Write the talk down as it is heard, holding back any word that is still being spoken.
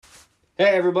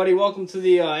Hey everybody, welcome to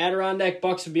the Adirondack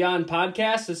Bucks and Beyond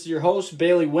podcast. This is your host,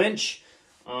 Bailey Winch.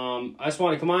 I just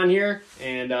want to come on here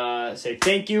and say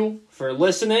thank you for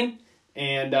listening.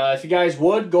 And if you guys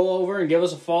would, go over and give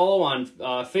us a follow on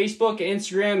Facebook,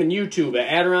 Instagram, and YouTube at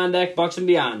Adirondack Bucks and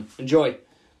Beyond. Enjoy.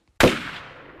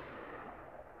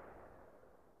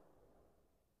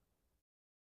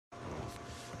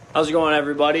 How's it going,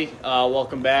 everybody?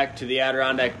 Welcome back to the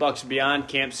Adirondack Bucks and Beyond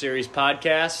Camp Series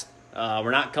podcast.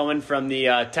 We're not coming from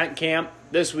the tent camp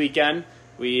this weekend.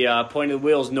 We pointed the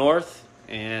wheels north,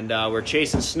 and we're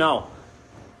chasing snow.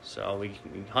 So we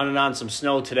hunted on some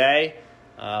snow today.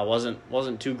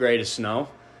 Wasn't too great of snow.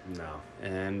 No.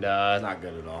 And Not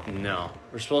good at all. No.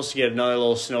 We're supposed to get another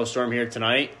little snowstorm here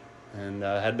tonight and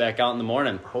head back out in the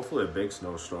morning. Hopefully a big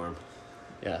snowstorm.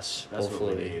 Yes. That's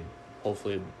what we need.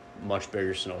 Hopefully a much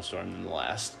bigger snowstorm than the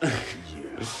last.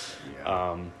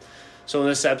 Yeah. So in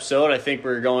this episode, I think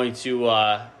we're going to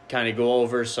kind of go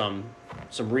over some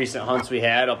recent hunts we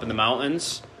had up in the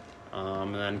mountains,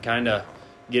 and then kind of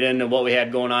get into what we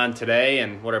had going on today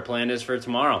and what our plan is for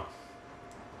tomorrow.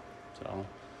 So.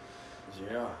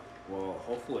 Yeah. Well,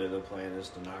 hopefully the plan is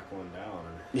to knock one down.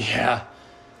 Yeah.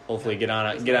 Hopefully get on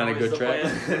a good track.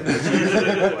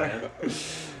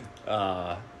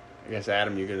 I guess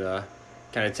Adam, you could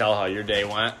kind of tell how your day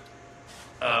went.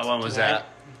 When was that?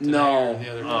 Today or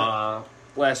the other day?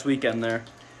 Last weekend there.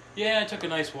 Yeah, I took a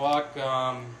nice walk.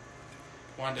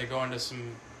 Wanted to go into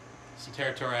some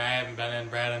territory I haven't been in.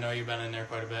 Brad, I know you've been in there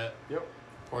quite a bit. Yep.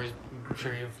 I'm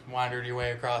sure you've wandered your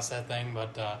way across that thing,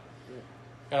 but got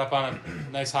up on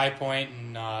a nice high point,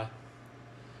 and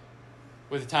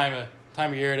with the time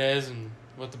of year it is, and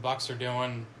what the Bucks are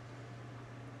doing,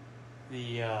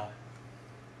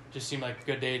 just seemed like a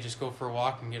good day to just go for a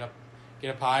walk and get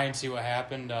up high and see what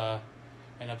happened.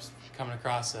 End up coming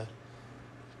across a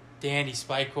dandy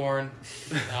spike horn.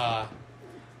 I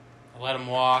let him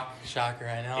walk. Shocker,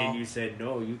 I know. And you said,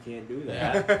 no, you can't do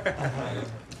that. Yeah.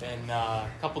 And a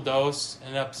couple does.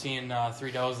 Ended up seeing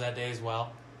 3 does that day as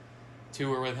well. 2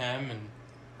 were with him and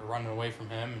were running away from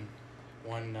him, and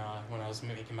one when I was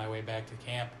making my way back to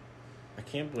camp. I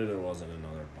can't believe there wasn't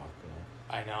another buck,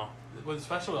 though. I know.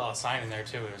 Especially with all the sign in there,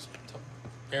 too. There was a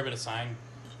fair bit of sign.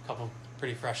 A couple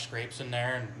pretty fresh scrapes in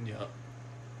there. And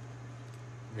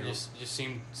it just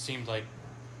seemed like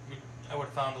I would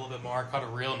have found a little bit more. Caught a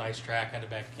real nice track headed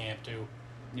back to camp, too.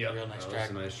 Yeah, real nice that track.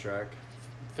 was a nice track.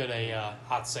 Fit a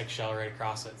hot 6 shell right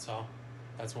across it, so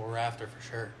that's what we're after for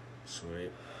sure.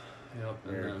 Sweet. Yep.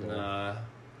 Very And cool.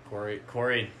 then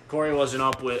Corey wasn't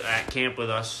up at camp with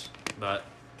us, but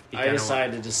I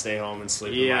decided to stay home and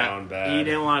sleep in my own bed. He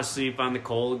didn't want to sleep on the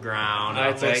cold ground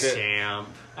I at took camp.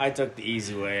 I took the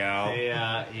easy way out.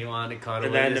 Yeah, he wanted to cuddle.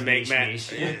 And then with to make his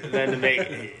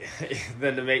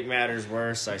then to make matters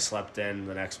worse, I slept in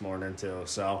the next morning too.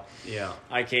 So yeah,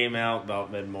 I came out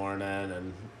about mid-morning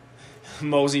and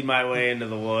moseyed my way into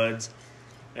the woods.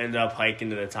 Ended up hiking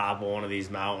to the top of one of these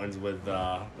mountains with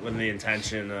the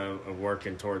intention of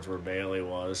working towards where Bailey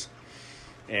was.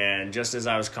 And just as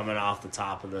I was coming off the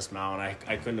top of this mountain,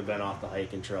 I couldn't have been off the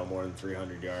hiking trail more than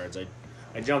 300 yards.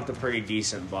 I jumped a pretty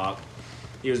decent buck.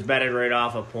 He was bedded right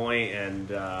off a point,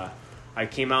 and I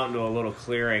came out into a little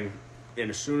clearing. And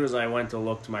as soon as I went to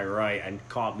look to my right, I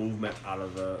caught movement out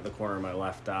of the corner of my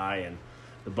left eye, and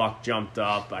the buck jumped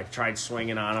up. I tried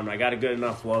swinging on him. I got a good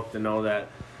enough look to know that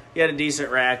he had a decent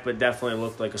rack, but definitely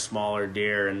looked like a smaller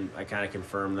deer, and I kind of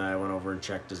confirmed that. I went over and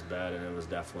checked his bed, and it was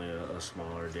definitely a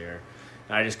smaller deer.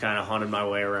 And I just kind of hunted my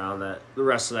way around the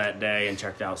rest of that day and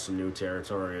checked out some new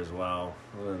territory as well.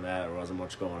 Other than that, there wasn't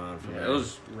much going on for me. It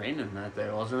was raining that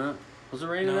day, wasn't it? Was it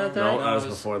raining No. that day? No, that was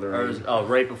before the rain.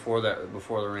 Right before the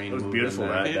rain. It was moved beautiful in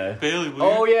that there. day. Bailey, will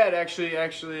Oh yeah, it actually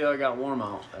got warm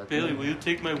out. Bailey, will you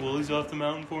take my woolies off the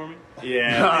mountain for me?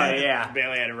 Yeah, Yeah.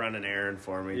 Bailey had to run an errand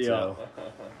for me, Yeah. too.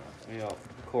 Yeah,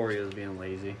 Corey was being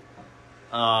lazy.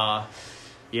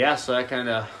 Yeah, so that kind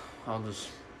of, I'll just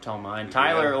tell mine.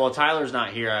 Tyler's not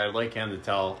here. I'd like him to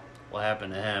tell what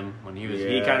happened to him when he was.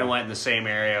 He Yeah. kind of went in the same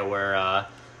area where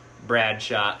Brad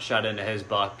shot into his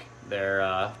buck there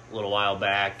a little while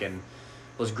back and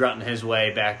was grunting his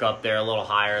way back up there a little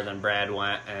higher than Brad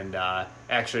went, and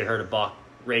actually heard a buck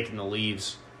raking the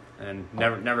leaves. And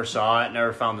never saw it,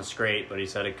 never found the scrape, but he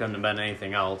said it couldn't have been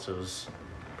anything else. It was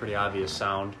a pretty obvious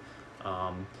sound.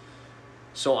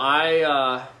 So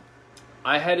I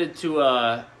headed to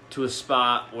a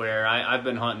spot where I've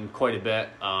been hunting quite a bit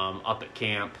up at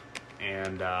camp,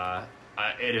 and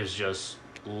it is just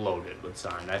loaded with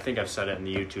sign. I think I've said it in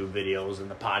the YouTube videos and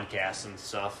the podcasts and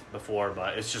stuff before,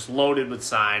 but it's just loaded with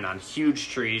sign on huge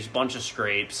trees, bunch of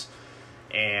scrapes,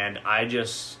 and I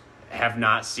just have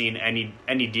not seen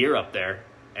any deer up there,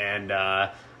 and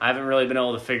I haven't really been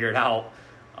able to figure it out.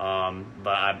 But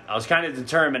I was kind of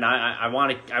determined. I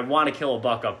want to kill a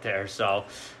buck up there, so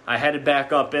I headed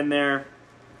back up in there,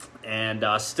 and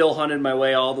still hunted my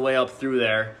way all the way up through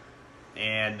there,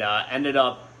 and ended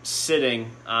up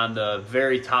sitting on the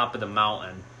very top of the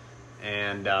mountain,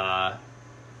 and I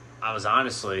was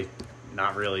honestly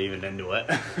not really even into it.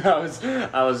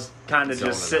 I was kind of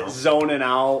just zoning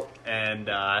out, and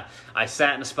I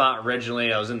sat in a spot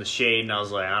originally. I was in the shade, and I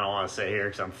was like, I don't want to sit here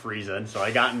because I'm freezing. So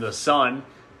I got into the sun,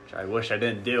 which I wish I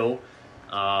didn't do.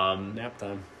 Nap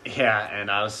time. Yeah,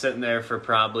 and I was sitting there for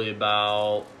probably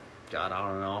about, God, I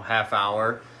don't know, half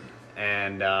hour,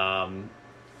 and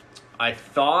I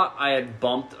thought I had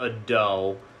bumped a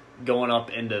doe going up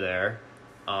into there,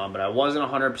 but I wasn't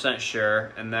 100%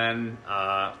 sure. And then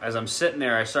as I'm sitting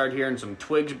there, I started hearing some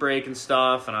twigs break and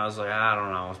stuff, and I was like, I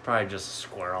don't know, it's probably just a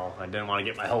squirrel. I didn't want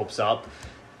to get my hopes up.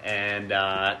 And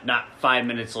not 5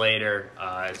 minutes later,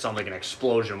 it sounded like an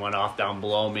explosion went off down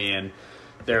below me, and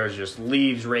there was just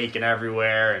leaves raking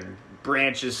everywhere and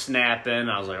branches snapping.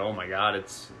 I was like, oh my God,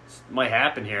 it might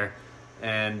happen here.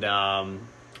 And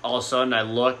all of a sudden I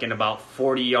look, and about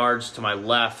 40 yards to my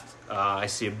left, I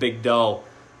see a big doe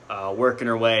working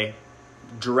her way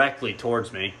directly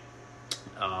towards me.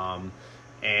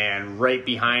 And right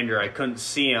behind her, I couldn't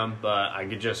see him, but I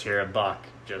could just hear a buck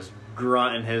just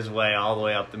grunting his way all the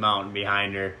way up the mountain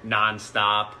behind her,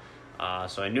 nonstop.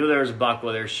 So I knew there was a buck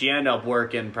with her. She ended up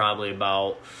working probably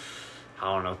about,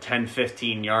 I don't know, 10,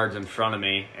 15 yards in front of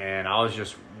me, and I was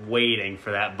just waiting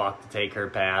for that buck to take her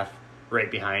path right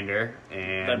behind her.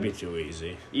 And That'd be too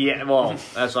easy. yeah, well,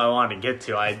 that's what I wanted to get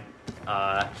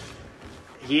to.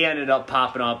 He ended up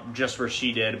popping up just where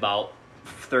she did, about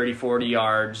 30, 40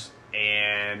 yards,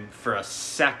 and for a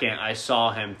second I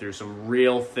saw him through some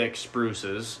real thick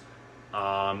spruces,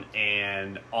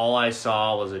 and all I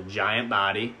saw was a giant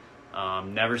body.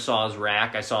 Never saw his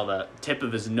rack. I saw the tip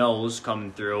of his nose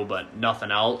coming through, but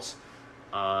nothing else.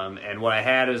 And what I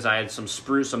had is I had some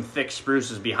thick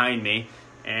spruces behind me,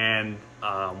 and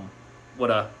what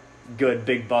a good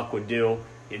big buck would do,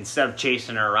 instead of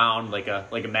chasing her around like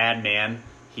a madman,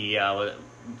 he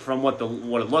from what it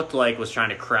looked like was trying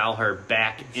to corral her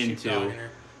back into. Her.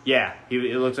 Yeah,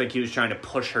 it looks like he was trying to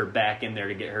push her back in there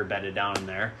to get her bedded down in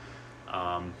there.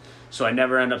 So I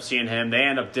never end up seeing him. They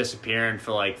end up disappearing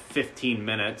for like 15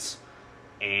 minutes,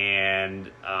 and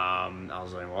I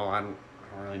was like, well,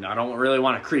 I don't really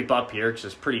want to creep up here because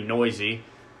it's pretty noisy.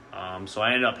 So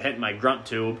I ended up hitting my grunt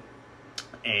tube,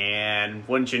 and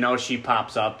wouldn't you know, she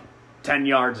pops up 10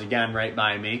 yards again right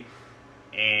by me,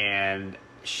 and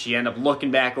she ended up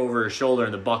looking back over her shoulder,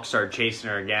 and the buck started chasing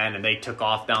her again, and they took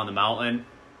off down the mountain,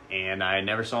 and I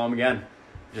never saw them again.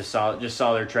 Just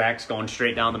saw their tracks going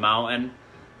straight down the mountain.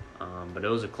 But it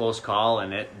was a close call,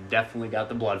 and it definitely got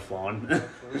the blood flowing.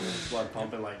 Blood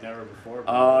pumping like never before.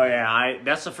 Oh yeah,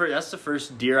 that's the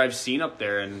first deer I've seen up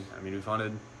there, and I mean, we've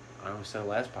hunted. I don't know, we said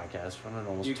last podcast, we hunted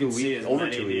almost you 2 can see weeks, as over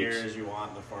many 2 deer weeks. as you want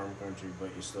in the farm country, but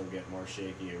you still get more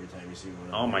shaky every time you see one.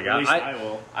 Oh my At God, least I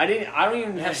will. I don't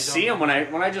even Yeah, have to you see don't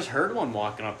him. When I just heard one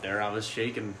walking up there, I was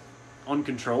shaking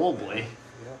uncontrollably. Yeah.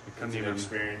 I couldn't It's an even.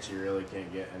 experience you really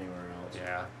can't get anywhere else.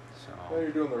 Yeah. Well, So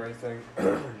you're doing the right thing.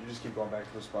 You just keep going back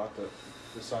to the spot that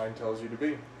the sign tells you to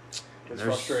be. It's There's-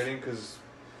 frustrating because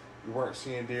you weren't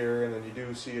seeing deer, and then you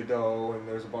do see a doe, and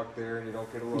there's a buck there, and you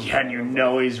don't get a look. yeah, and you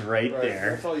know he's right Right,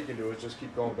 there. that's all you can do is just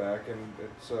keep going back, and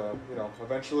it's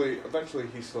eventually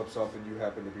he slips up, and you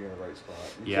happen to be in the right spot.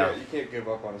 You can't give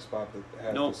up on a spot that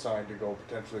has Nope. the sign to go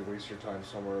potentially waste your time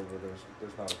somewhere where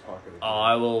there's not a pocket. Oh,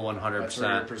 I will That's where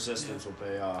your 100%. persistence will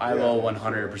pay off. I Yeah, will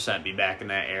absolutely. 100% be back in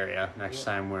that area next Yeah.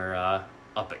 time we're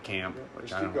up at camp. Which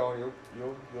Just I keep don't. going. You'll see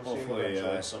him Hopefully,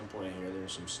 eventually. at some point here,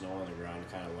 there's some snow on the ground,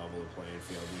 kind of level the playing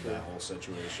field with that whole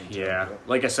situation. too. Yeah,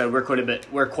 like I said, we're quite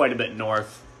a bit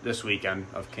north this weekend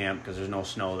of camp because there's no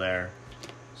snow there.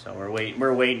 So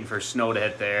we're waiting for snow to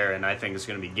hit there, and I think it's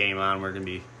going to be game on. We're going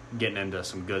to be getting into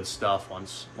some good stuff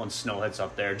once snow hits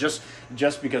up there. Just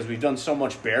because we've done so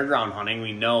much bare ground hunting,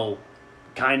 we know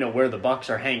kind of where the bucks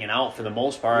are hanging out for the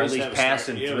most part, At at least least have a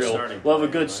passing you have a through. starting We'll have a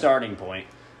point, good right? starting point.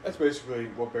 That's basically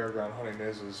what bare ground hunting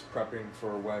is prepping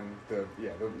for when the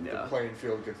Yeah. playing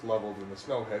field gets leveled and the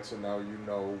snow hits, and now you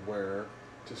know where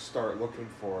to start looking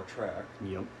for a track.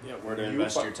 Yep. Yeah, where to You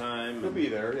invest fi- your time. You'll be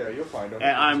there, yeah. You'll find them.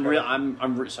 And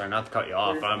I'm sorry not to cut you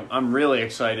off. you're fine. I'm really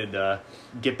excited to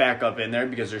get back up in there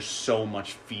because there's so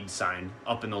much feed sign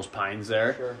up in those pines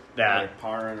there Sure. that Like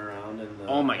parring around in the.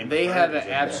 oh my, in they the have it ferns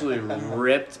and- absolutely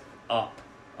ripped up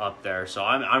there. So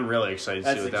I'm really excited to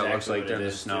That's see what that looks exactly like what during it the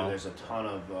is, too. snow. There's a ton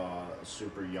of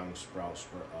super young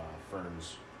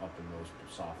ferns up in those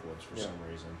softwoods for Yeah. some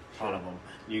reason. Ton of them.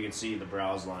 You can see the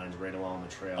browse lines right along the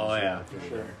trails. Oh, yeah. through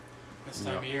Sure. there. This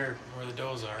time of year, where the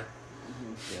does are.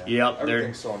 Yeah. Yep, they're-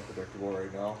 Everything's so unpredictable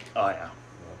right now. Oh yeah.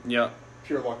 Yep.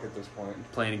 Pure luck at this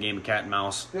point. Playing a game of cat and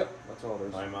mouse. Yep, that's all it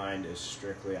is. My mind is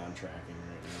strictly on tracking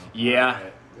right now. Yeah.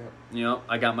 Yep. Yep.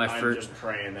 I got my I'm first. just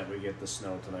praying that we get the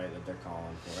snow tonight that they're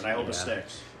calling for, and I hope it Yeah.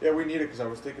 sticks. Yeah, we need it because I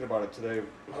was thinking about it today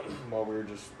while we were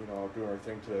just doing our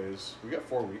thing today. Is we got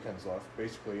 4 weekends left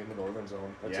basically in the northern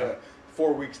zone. That's Yeah.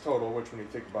 4 weeks total, which when you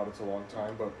think about it, it's a long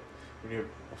time. But when you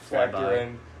Fly factor by.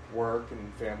 in work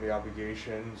and family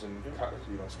obligations and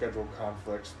scheduled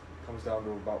conflicts, it comes down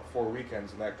to about 4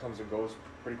 weekends, and that comes and goes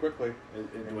pretty quickly. It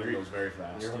And dwindles very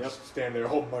fast. You're Yep. just standing there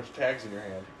holding a bunch of tags in your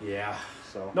hand. Yeah.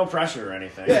 So No pressure or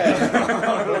anything.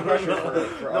 yeah, no pressure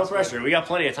for No us. pressure. We got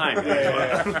plenty of time.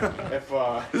 Yeah, yeah. If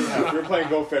you're playing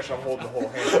Go Fish, I'm holding the whole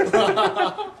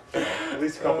hand. At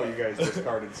least a couple of you guys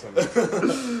discarded some cards.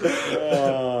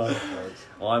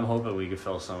 Well, I'm hoping we could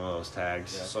fill some of those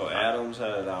tags. Yeah. So Adam's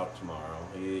headed out tomorrow.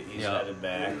 He's Yeah. headed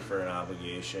back for an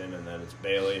obligation, and then it's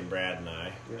Bailey and Brad and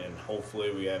I. Yeah. And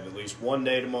hopefully we have at least one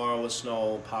day tomorrow with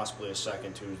snow, possibly a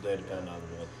second Tuesday, depending on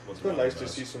what It's the been weather nice to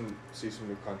does. see some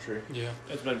new country. Yeah.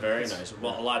 It's been very nice.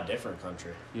 Well, a lot different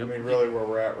country. Yep. I mean, really, where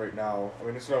we're at right now. I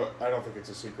mean, I don't think it's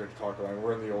a secret to talk about.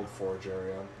 We're in the old Forge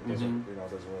area. It doesn't,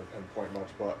 doesn't really pinpoint much,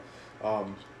 but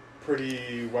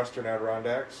pretty western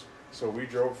Adirondacks. So we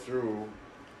drove through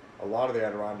a lot of the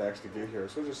Adirondacks to get here.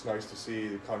 So it's just nice to see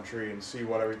the country and see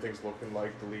what everything's looking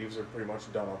like. The leaves are pretty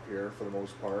much done up here for the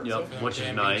most part. Yep. So, Which is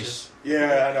damn nice. beaches.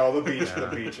 Yeah, I know the Yeah.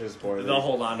 beaches, boy. They'll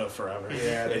hold on to it forever.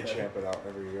 Yeah, they champ it out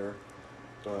every year.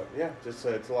 But yeah, just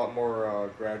it's a lot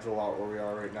more gradual out where we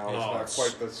are right now. Oh, It's not it's-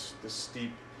 quite this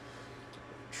steep,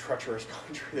 treacherous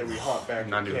country that we hunt back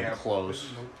Not in even camp. close.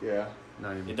 Yeah,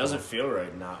 Not even. It doesn't close. feel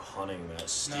right not hunting that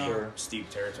Sure. steep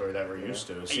territory that we're used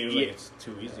to. It seems Yeah. like it's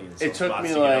too easy. In some It took spots me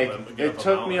to get like up and- get it up a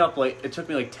took me mountain. up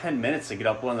like 10 minutes to get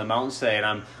up one of the mountains today, and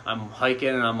I'm hiking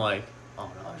and I'm like, oh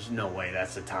no, there's no way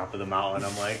that's the top of the mountain.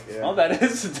 I'm like, Yeah. oh, that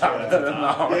is the top Yeah. of the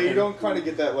mountain. yeah. You don't kind of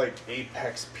get that like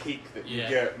apex peak that you Yeah.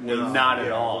 get. With, Not at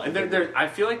yeah, all. with And the they're big- I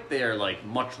feel like they're like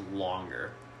much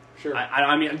longer. sure.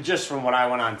 I mean, just from what I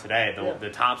went on today, Yeah. the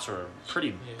tops were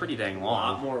pretty dang A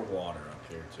lot long. more water up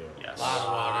here too. Yes. Lot of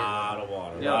water. lot of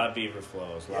water. Yeah. A lot of beaver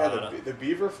flows. yeah, Lot of, the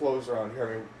beaver flows around here.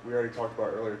 I mean, we already talked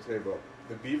about it earlier today, but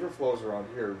the beaver flows around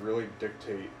here really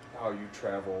dictate how you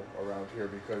travel around here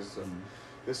because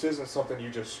this isn't something you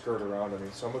just skirt around. I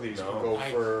mean, some of these No. can go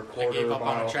for a I quarter gave up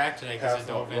mile. on a track today because I half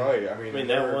dove mile. in. Right. I I mean, mean,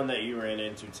 they're- that one that you ran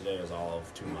into today is all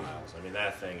of 2 miles. I mean,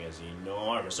 that thing is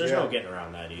enormous. There's Yeah. no getting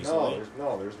around that easily.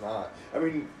 No, there's not. I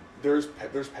mean, there's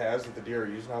paths that the deer are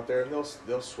using out there, and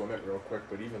they'll swim it real quick.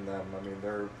 But even them, I mean,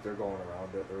 they're going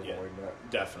around it. They're Yeah. avoiding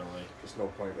it. Definitely. There's no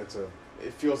point.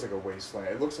 It feels like a wasteland.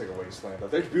 It looks like a wasteland.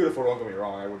 It's beautiful. Don't get me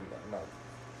wrong. I'm not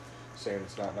saying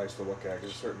it's not nice to look at. 'Cause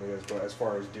it certainly is. But as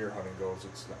far as deer hunting goes,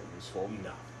 it's not useful.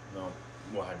 No.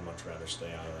 Well, I'd much rather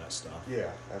stay out of that stuff. Yeah.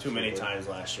 Too many absolutely. times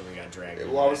last year we got dragged.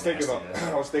 into Well, I was that thinking.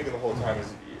 nastiness. I was thinking the whole time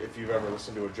is if you've ever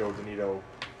listened to a Joe Donito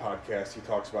podcast, he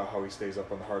talks about how he stays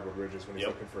up on the hardwood ridges when he's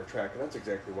Yep. looking for a track, and that's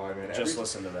exactly why, man. Just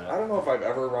listen to I that. don't know if I've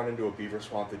ever run into a beaver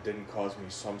swamp that didn't cause me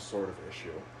some sort of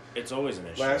issue. It's always an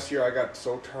issue. Last year, I got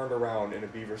so turned around in a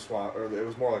beaver swamp, or it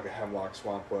was more like a hemlock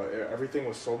swamp, but everything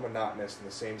was so monotonous and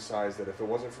the same size that if it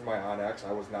wasn't for my Onyx,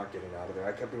 I was not getting out of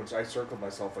there. I circled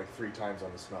myself like 3 times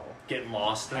on the snow. Getting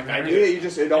lost in I there. do.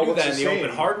 Yeah, it I all do looks that the in the same.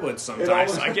 open hardwoods It all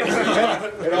sometimes. looks, I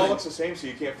get it all looks the same, so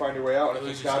you can't find your way out. And if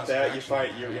Lose it's your not that, you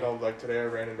satisfaction. find like today I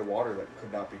ran into water that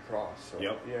could not be crossed. So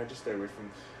Yep. yeah, just stay away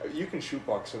from. You can shoot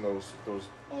bucks in those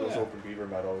yeah. open beaver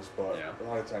meadows, but Yeah. a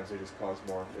lot of times they just cause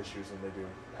more issues than they do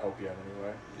help you in any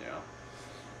way. Yeah.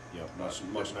 Yep,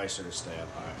 much nicer to stay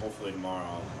up high. Hopefully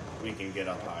tomorrow we can get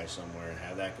up high somewhere and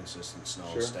have that consistent snow.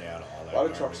 Sure. Stay out of all that. A lot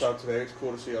of garbage. trucks out today. It's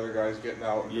cool to see other guys getting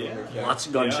out and doing Yeah. their thing. Lots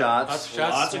of gunshots. Lots of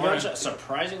shots Lots this of morning. gunshots.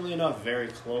 Surprisingly enough, very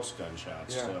close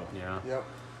gunshots Yeah. too. Yeah. Yep.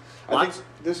 Lots-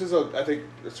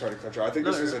 Sorry to cut you off. I think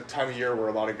No, this is you're a time of year where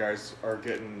a lot of guys are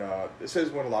getting. This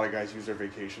is when a lot of guys use their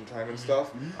vacation time and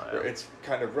stuff. Oh, yeah. It's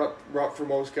kind of rut for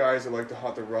most guys that like to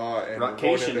hunt the raw. And we're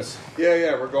going into,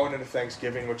 Rutcations. we're going into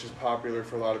Thanksgiving, which is popular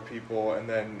for a lot of people, and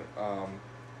then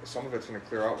some of it's going to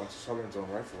clear out once the Southern Zone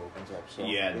rifle opens up. So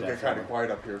Yeah, it'll get kind definitely. of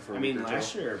quiet up here for. I a mean, week or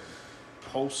last two. year,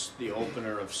 post the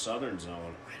opener of Southern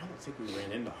Zone, I don't think we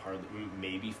ran into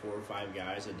maybe 4 or 5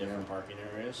 guys at different Yeah. parking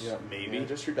areas. Yeah, Maybe. yeah,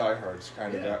 just your diehards,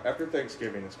 kind of. Yeah. After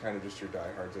Thanksgiving, it's kind of just your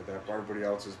diehards at that point. Everybody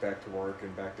else is back to work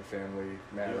and back to family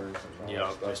matters and all Yeah,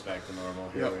 that stuff. Just back to normal.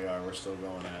 Here Yep. we are. We're still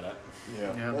going at it.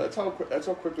 Yeah, Yeah. That's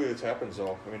how quickly this happens,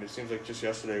 though. I mean, it seems like just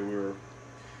yesterday we were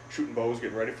shooting bows,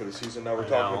 getting ready for the season. Now we're I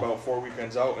talking know. about 4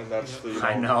 weekends out, and that's the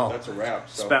I know. that's a wrap.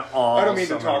 So Spent all I don't mean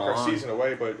to summer talk our long. season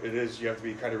away, but it is. You have to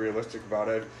be kind of realistic about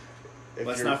it. If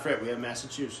Let's you're- not forget, we have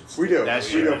Massachusetts. We do.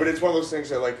 That's we true. do. But it's one of those things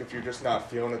that, like, if you're just not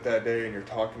feeling it that day and you're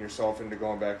talking yourself into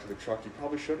going back to the truck, you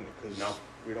probably shouldn't because No.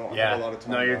 we don't Yeah. have a lot of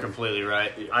time. No, you're left. completely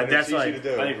right. And That's it's easy like. to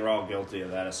do. I think we're all guilty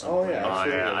of that at some Oh, point. yeah. Oh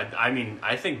Absolutely. yeah, I mean,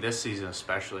 I think this season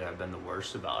especially, I've been the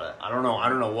worst about it. I don't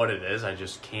know what it is. I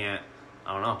just can't.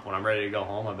 I don't know. When I'm ready to go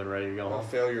home, I've been ready to go Well, home.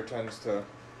 failure tends to,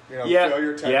 Yeah,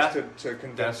 failure tends yeah. to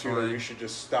convince you that Definitely. you should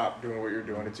just stop doing what you're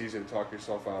doing. It's easy to talk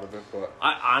yourself out of it, but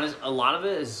A lot of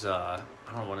it is I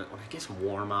don't know when it gets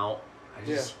warm out. I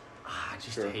just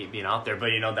Sure. hate being out there.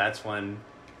 But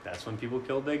that's when people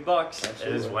kill big bucks.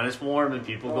 Absolutely. Is when it's warm and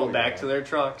people Oh, go back yeah. to their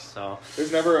trucks. So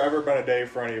there's never ever been a day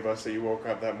for any of us that you woke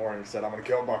up that morning and said, "I'm going to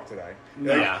kill a buck today."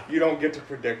 Yeah. You don't get to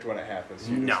predict when it happens.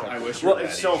 You no, just have I to- wish well, we were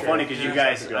it's that so easy. funny because You you just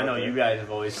have guys. to go I out know there. you guys have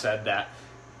always said that.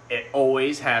 It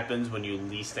always happens when you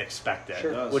least expect it,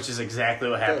 Sure. It does. which is exactly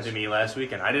what happened does. to me last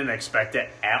weekend. I didn't expect it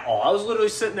at all. I was literally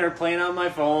sitting there playing on my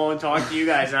phone, talking to you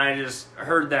guys, and I just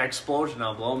heard that explosion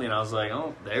out below me, and I was like,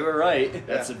 "Oh, they were right."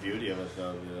 That's the beauty of it,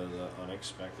 though. The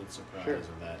unexpected surprise Sure.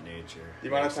 of that nature. The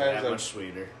amount of Makes it times that I've- much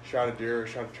sweeter. shot a deer or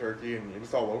shot a turkey, and you're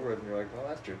just all over it, and you're like,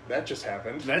 "Well, that just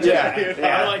happened." That's Yeah, it.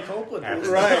 yeah. How do I cope with this?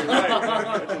 Right.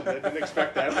 I didn't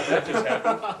expect that, but that just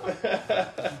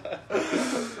happened.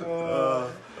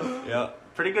 Yeah,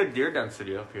 pretty good deer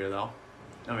density up here, though.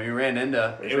 I mean, we ran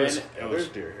into. It was There's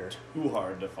deer here. too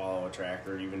hard to follow a track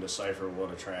or even decipher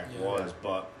what a track Yeah. was,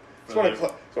 but Just want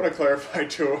to clarify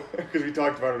too, because we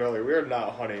talked about it earlier. We are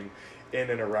not hunting in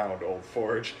and around Old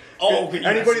Forge. Oh, yes,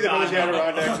 Anybody that knows the God, no.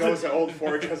 Adirondacks knows that Old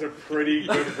Forge has a pretty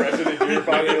good resident deer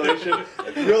population.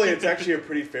 Really, it's actually a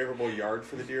pretty favorable yard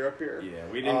for the deer up here. yeah,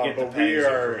 we didn't get the but we pegs or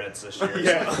are- permits this year.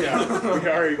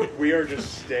 Yeah. We are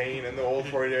just staying in the Old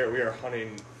Forge area. We are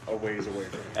hunting a ways away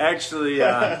from here. Actually,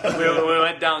 we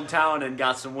went downtown and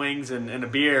got some wings and a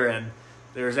beer, and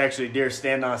there was actually deer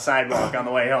standing on a sidewalk on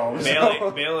the way home.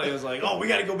 So- Bailey was like, "Oh, we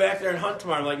got to go back there and hunt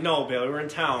tomorrow." I'm like, "No, Bailey, we're in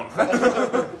town."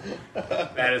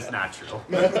 That is not true.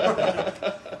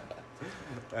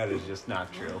 That is just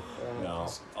not true. No,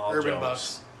 all Urban jokes.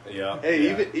 bucks. Yeah. Hey,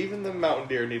 yeah. even the mountain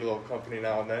deer need a little company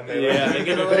now and then. They Yeah, like, they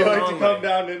get a they little like to lonely. come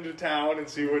down into town and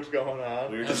see what's going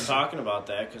on. We were just talking about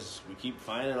that because we keep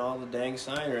finding all the dang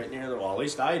sign right near the wall. At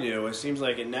least I do. It seems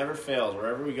like it never fails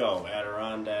wherever we go.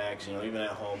 Adirondacks, even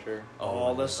at home. Sure.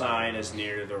 All the sign is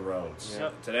near the roads. Yeah.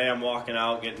 Today I'm walking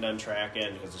out, getting done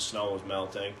tracking because the snow was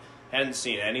melting. Hadn't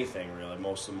seen anything really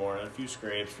most of the morning. A few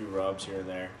scrapes, a few rubs here and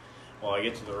there. Well, I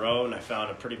get to the road and I found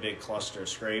a pretty big cluster of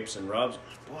scrapes and rubs.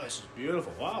 Boy, this is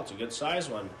beautiful. Wow, it's a good size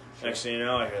one. Next thing you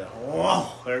know, I hear that, whoa,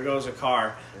 there goes a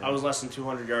car. I was less than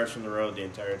 200 yards from the road the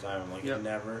entire time. I'm like, Yep. it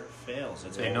never fails.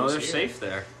 It's They know always they're here. safe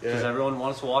there because Yeah. everyone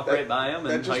wants to walk That- right by them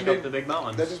that and just hike made- up the big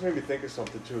mountains. That just made me think of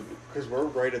something too, because we're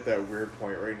right at that weird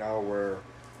point right now where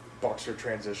bucks are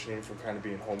transitioning from kind of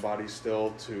being homebodies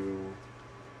still to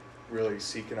really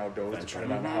seeking out does, Venturing.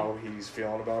 depending on how he's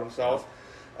feeling about himself.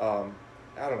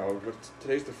 I don't know. But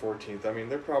today's the 14th. I mean,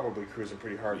 they're probably cruising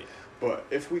pretty hard. Yeah. But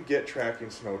if we get tracking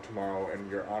snow tomorrow and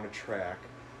you're on a track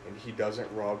and he doesn't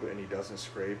rub and he doesn't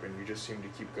scrape and you just seem to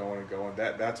keep going and going,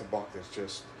 that's a buck that's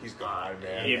just he's gone,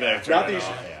 man. You better Not turn that it you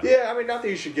off, should, yeah. I mean, not that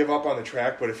you should give up on the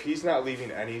track, but if he's not leaving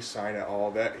any sign at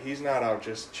all, that he's not out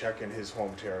just checking his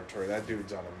home territory. That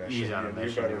dude's on a mission. He's on a and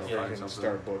mission, you better he'll find freaking something.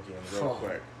 start boogieing real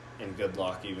quick. And good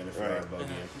luck even if Right. you're bugging.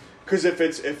 Because if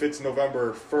it's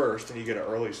November 1st and you get an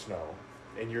early snow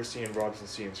and you're seeing rubs and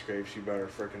seeing scrapes, you better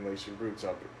freaking lace your boots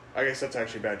up. I guess that's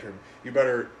actually a bad term. You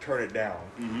better turn it down.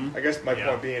 Mm-hmm. I guess my Yeah.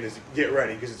 point being is get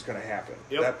ready because it's going to happen.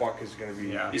 Yep. That buck is going to be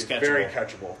Yeah. He's very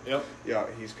catchable. catchable. Yep. Yeah,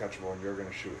 he's catchable, and you're going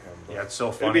to shoot him. But Yeah, it's so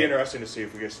it'll be funny. interesting to see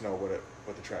if we get snow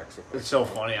what the tracks look like. It's so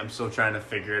funny. I'm still trying to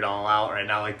figure it all out right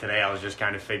now. Like today, I was just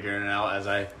kind of figuring it out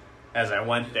as I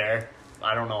went there.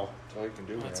 I don't know. That's all you can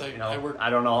do. That's man. like You know, I work. I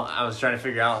don't know. I was trying to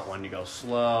figure out when to go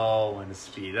slow, when to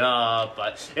speed up,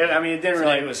 but it didn't Today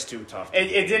really. was too tough. to It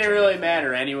gauge didn't really anything.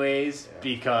 matter anyways Yeah.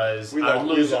 because We I lost-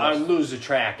 would lose. we I lost. would lose the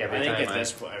track every I think time. at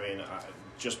this point,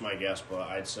 just my guess, but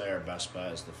I'd say our best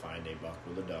bet is to find a buck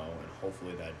with a doe, and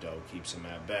hopefully that doe keeps him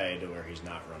at bay to where he's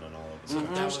not running all over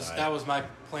the countryside. That was my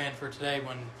plan for today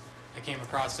when I came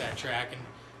across that track, and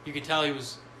you could tell he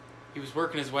was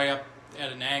working his way up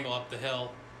at an angle up the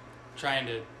hill, trying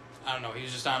to, I don't know, he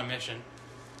was just on a mission,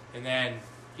 and then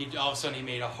all of a sudden he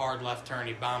made a hard left turn.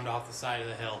 He bombed off the side of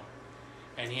the hill,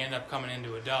 and he ended up coming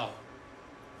into a doe,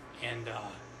 and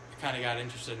I kind of got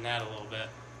interested in that a little bit,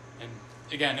 and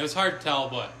again it was hard to tell,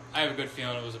 but I have a good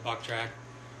feeling it was a buck track,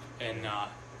 and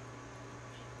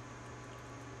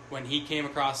when he came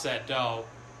across that doe,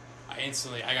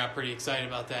 I got pretty excited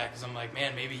about that because I'm like,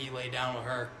 man, maybe he laid down with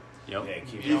her. Yep. Yeah,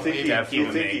 keep- Do you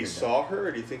think maybe- he saw her,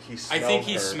 or do you think he smelled I think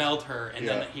he her? smelled her, and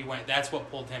Yeah. then he went. That's what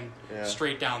pulled him Yeah.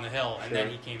 straight down the hill, and then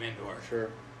Sure. he came into her. Sure.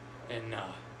 And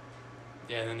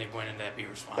yeah, then they went into that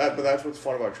beaver swamp. But that's what's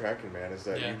fun about tracking, man, is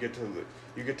that Yeah.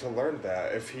 you get to learn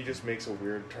that. If he just makes a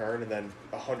weird turn and then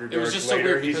 100 It was yards just so later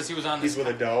weird because he was on he's this.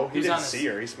 with a doe, he was didn't on this- see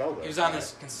her, he smelled her. He was on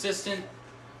this consistent.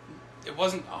 It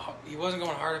wasn't. He wasn't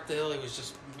going hard up the hill. He was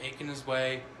just making his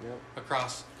way Yep.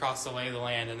 across the lay of the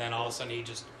land, and then all of a sudden he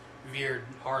just veered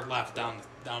hard left down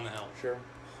the hill. Sure.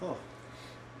 Huh.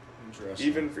 Interesting.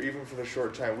 Even for the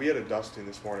short time, we had a dusting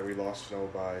this morning. We lost snow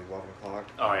by 11 o'clock.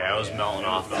 Oh yeah, it was melting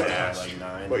off about my ass. like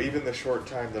 9. But even the short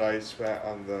time that I spent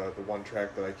on the one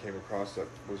track that I came across that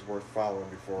was worth following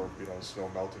before the snow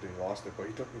melted and he lost it. But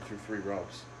he took me through 3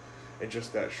 rubs in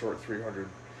just that short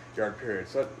 300-yard period.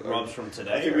 So that, rubs from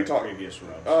today. I think or we talked. previous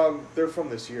rubs. They're from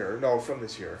this year. No, from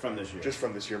this year. From this year. Just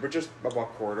from this year, but just a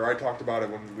buck corridor. I talked about it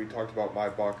when we talked about my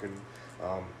buck and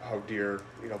how deer,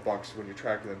 bucks when you're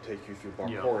tracking them take you through buck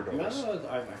Yeah. corridors.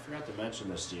 I forgot to mention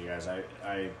this to you guys. I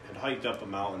had hiked up a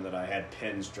mountain that I had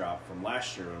pins dropped from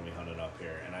last year when we hunted up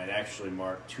here, and I'd actually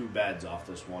marked 2 beds off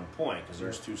this one point because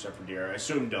there's 2 separate deer. I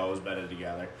assumed does bedded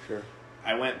together. Sure.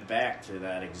 I went back to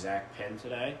that exact pin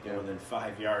today, Yeah. and within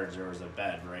 5 yards there was a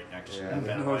bed right next to Yeah. that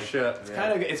bed. No Like, shit. Yeah.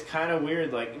 It's kind of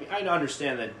weird. Like I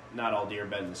understand that not all deer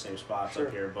bed in the same spots Sure.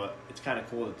 up here, but it's kind of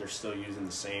cool that they're still using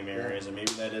the same areas, and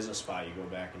maybe that is a spot you go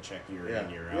back and check year Yeah.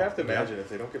 in year out. You have to imagine if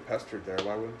they don't get pestered there,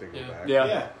 why wouldn't they go Yeah. back? Yeah.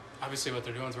 Yeah. Obviously, what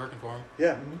they're doing is working for him.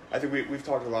 Yeah. I think we've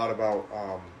talked a lot about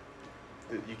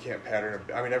that you can't pattern.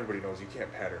 I mean, everybody knows you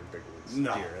can't pattern big woods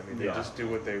No. deer. I mean, they No. just do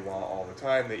what they want all the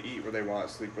time. They eat where they want,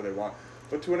 sleep where they want.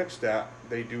 But to an extent,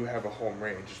 they do have a home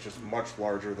range. It's just much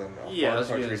larger than Yeah, I farm was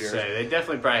country gonna deer. say they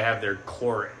definitely probably have their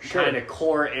core Sure. kind of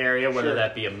core area, whether Sure.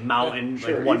 that be a mountain,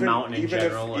 Sure, like one even- mountain in even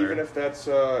general, If, or even if that's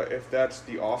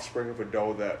the offspring of a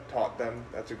doe that taught them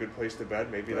that's a good place to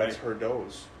bed, maybe that's Right. her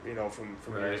does, from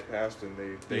Right. years past, and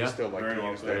they Yeah. still like Very to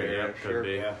well use could that be, area. yeah, could Sure,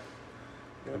 be. Yeah.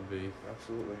 could be.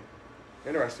 absolutely.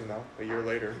 Interesting though. A year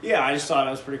later. Yeah, I just thought it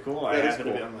was pretty cool. I That is happened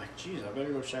to be. cool. I'm like, geez, I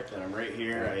better go check that. I'm right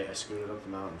here. Yeah. I scooted up the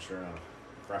mountain. Sure enough,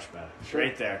 fresh bed. Sure.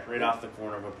 Right there, right off the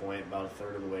corner of a point, about a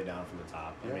third of the way down from the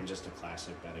top. Yeah. I mean, just a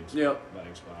classic bedding Yep.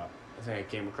 bedding spot. I think I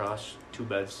came across 2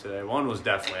 beds today. One was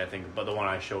definitely, I think, but the one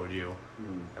I showed you,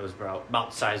 it was about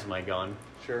the size of my gun.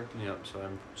 Sure. Yep. So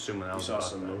I'm assuming that You was saw about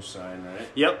some that. moose sign, right?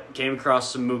 Yep, came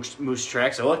across some moose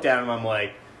tracks. I looked at them, I'm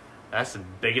like, that's the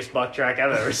biggest buck track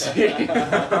I've ever seen.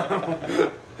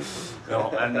 No,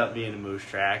 ended up being a moose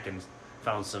track and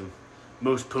found some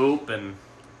moose poop, and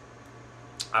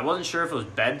I wasn't sure if it was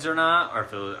beds or not, or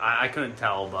if it was, I couldn't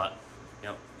tell, but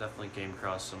yep, definitely came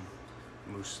across some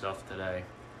moose stuff today.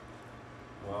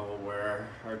 Well, we'll wear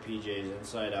our PJs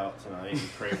inside out tonight and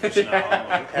pray for snow.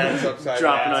 Hands upside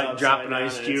Drop down. an, drop an down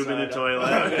ice and cube in the inside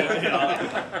toilet.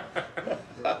 Yeah.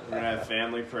 We're gonna have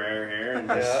family prayer here and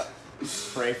Yeah.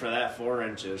 just pray for that 4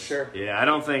 inches. Sure. Yeah, I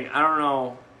don't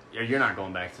know. You're not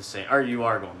going back to the same, or you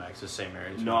are going back to the same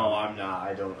area. No, I'm not.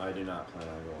 I do not plan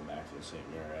on going back to the same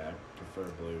area. I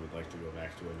preferably would like to go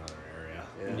back to another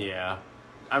area. Yeah.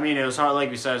 I mean, it was hard, like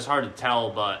we said, it's hard to tell,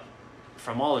 but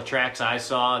from all the tracks I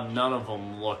saw, none of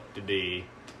them looked to be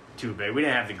too big. We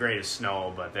didn't have the greatest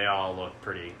snow, but they all looked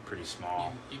pretty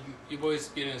small. You boys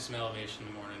get into some elevation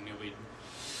in the morning. You'll be.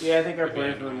 Yeah, I think our Maybe plan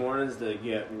I for the don't. morning is to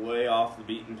get way off the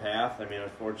beaten path. I mean,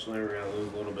 unfortunately, we're going to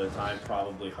lose a little bit of time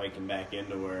probably hiking back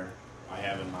into where I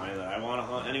have in mind that I want to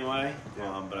hunt anyway.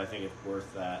 Yeah. But I think it's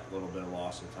worth that little bit of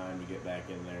loss of time to get back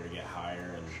in there to get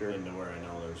higher and Sure. into where I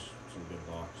know there's some good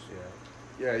bucks.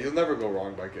 Yeah, you'll never go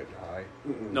wrong by getting high.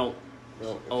 No.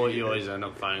 No, if Oh, you always end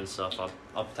up finding stuff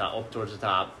up towards the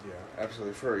top. Yeah,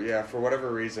 absolutely. For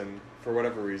whatever reason,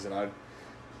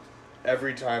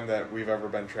 every time that we've ever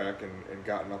been tracking and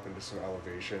gotten up into some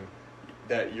elevation,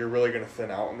 that you're really going to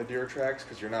thin out on the deer tracks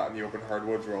because you're not in the open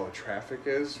hardwoods where all the traffic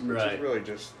is, which Right. is really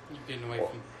just You're getting away Well,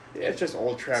 from. yeah, it's just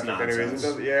old traffic anyways. It nonsense.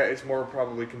 doesn't, yeah, it's more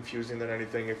probably confusing than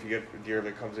anything if you get a deer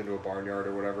that comes into a barnyard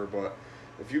or whatever. But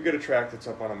if you get a track that's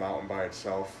up on a mountain by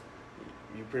itself,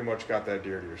 you pretty much got that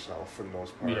deer to yourself for the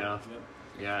most part. Yeah.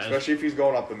 Yeah. Especially if he's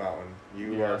going up the mountain,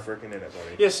 you Yeah. are freaking in it,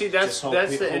 buddy. Yeah, see, that's Just hope the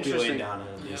he laid interesting. down in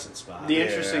a decent spot. The Yeah.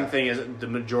 interesting thing is the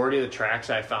majority of the tracks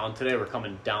I found today were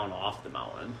coming down off the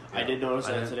mountain. I did notice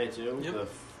I that did. today too. Yep.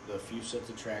 The few sets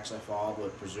of tracks I followed,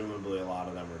 but presumably a lot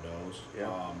of them were does.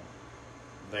 Yeah.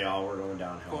 They all were going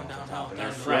downhill. Going off the downhill, top, and they're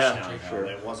down the fresh road. downhill. Sure.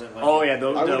 It wasn't like Oh yeah, I the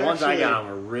would ones I got actually- on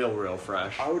were real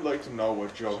fresh. I would like to know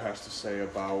what Joe has to say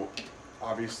about.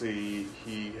 Obviously,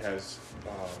 he has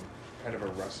kind of a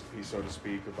recipe, so to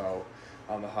speak, about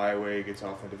on the highway, gets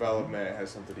off in development, has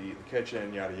something to eat in the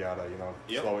kitchen, yada yada.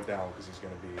 Yep. Slow it down because he's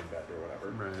going to be in bed or whatever.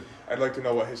 Right. I'd like to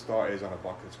know what his thought is on a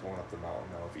buck that's going up the mountain.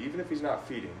 Now, even if he's not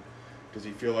feeding, does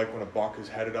he feel like when a buck is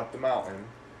headed up the mountain,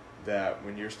 that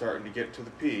when you're starting to get to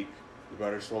the peak, you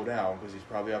better slow down because he's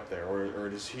probably up there, or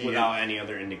does he Without any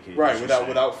other indicators. right you're without saying.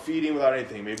 without feeding, without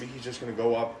anything? Maybe he's just going to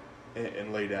go up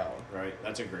and lay down. Right,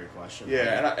 that's a great question.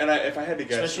 Yeah, and I, if I had to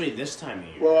guess, especially this time of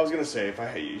year. well, I was gonna say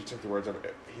you took the words out of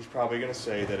it. He's probably gonna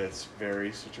say that it's very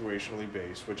situationally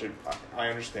based, which I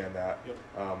understand that. Yep.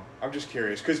 I'm just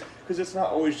curious because it's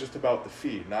not always just about the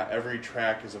feed. Not every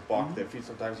track is a buck that feeds.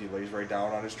 Sometimes he lays right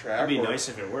down on his track. It'd be nice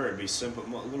if it were. It'd be simple,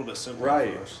 a little bit simpler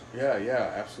Right. for us.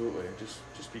 Yeah, absolutely.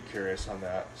 Just be curious on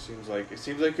that. Seems like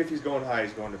if he's going high,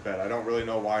 he's going to bed. I don't really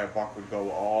know why a buck would go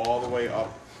all the way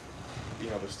up,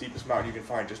 the steepest mountain you can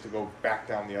find just to go back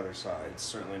down the other side. It's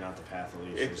certainly not the path of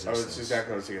least It's resistance.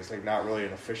 exactly what I was saying. It's like not really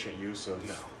an efficient use of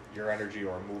No. your energy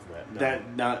or movement.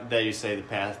 That you say the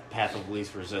path of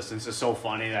least resistance is so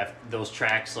funny that those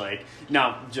tracks, like,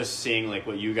 now just seeing like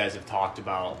what you guys have talked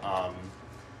about,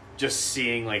 just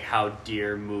seeing like how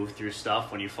deer move through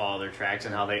stuff when you follow their tracks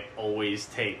and how they always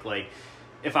take, like,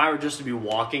 if I were just to be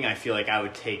walking, I feel like I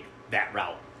would take that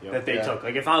route that they took.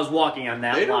 Like if I was walking on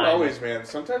that They don't line, always, man.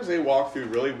 Sometimes they walk through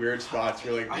really weird spots.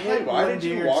 You're like, I really, had why one did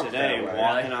you deer walk today that way?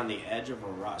 walking on the edge of a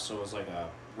rock. So it was like a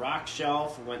rock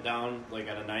shelf, went down like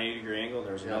at a 90-degree angle.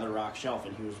 There was another rock shelf,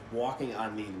 and he was walking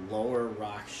on the lower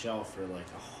rock shelf for like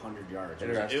 100 yards.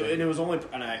 Interesting. And it was only,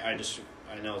 and I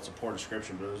know it's a poor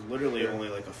description, but it was literally only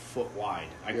like a foot wide.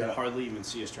 I could hardly even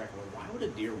see his track. I'm like, why would a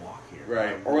deer walk here?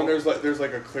 Right. Or when there's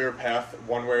like a clear path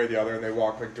one way or the other, and they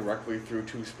walk like directly through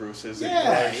two spruces.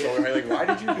 Yeah. Like, why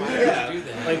did you do Why that? did you do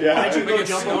that? Like, Yeah. why'd you go Like,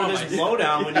 jump it's over snow, this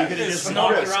blowdown when you could have It's just snow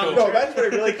walked is around? No, that's what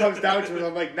it really comes down to.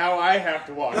 I'm like, now I have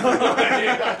to walk.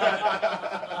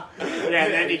 yeah, and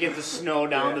then you get the snow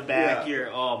down the back. Yeah.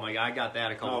 You're, oh my god, I got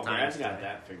that a couple Oh, times. Brad's got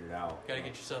that figured out. Gotta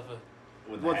get yourself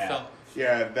a With what the hat. felt.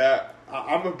 Yeah,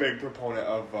 I'm a big proponent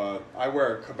of. I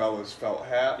wear a Cabela's felt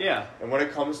hat. Yeah. And when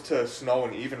it comes to snow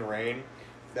and even rain,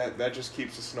 that just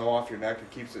keeps the snow off your neck. It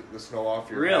keeps the snow off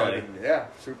your Really? head. And yeah,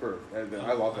 super.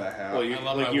 I love that hat. Well, I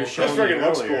love like my you were wool Just showing me freaking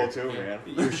looks earlier. cool too, man.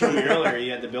 You were showing me earlier,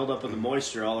 you had the buildup of the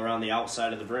moisture all around the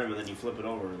outside of the brim, and then you flip it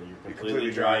over, and you're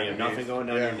completely dry. You have nothing going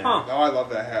down your neck. Huh. No, I love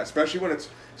that hat, especially when it's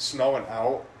snowing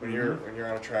out. When you're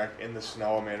on a track in the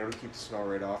snow, man, it'll keep the snow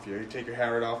right off you. You take your hat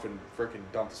right off and freaking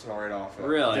dump the snow right off it.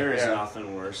 Really? There is Yeah.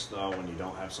 nothing worse though when you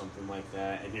don't have something like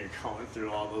that, and you're going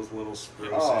through all those little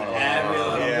spruces, Oh, and every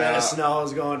little bit yeah. of snow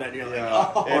is going down. You're like,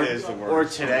 Yeah, oh, it is the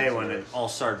worst. Or today It's the when it worst. all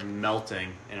started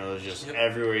melting and it was just Yep.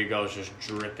 everywhere you go, it's just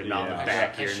dripping down the Yeah. back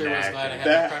I of your sure was neck. glad I had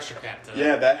That- the pressure cap today.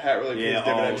 Yeah, that hat really pays Yeah,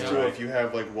 dividends oh, too. right. If you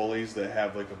have like woolies that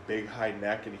have like a big high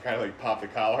neck and you kind of like pop the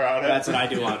collar on it. That's what I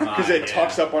do on mine. Because it yeah.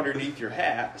 tucks up underneath your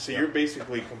hat, so Yep. you're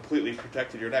basically completely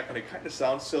protected your neck. And it kind of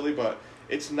sounds silly, but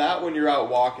it's not when you're out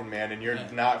walking, man, and you're Yeah.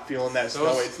 not feeling that snow.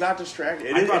 Those- It's not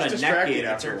distracting. I brought It's a neck distracting gate, a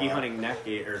after turkey while. hunting neck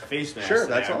gate or face mask. Sure,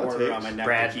 that's that I all it wore takes. around my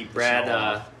neck to keep the snow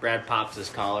off. Brad pops his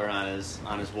collar on his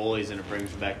woolies and it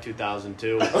brings him back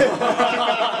 2002. And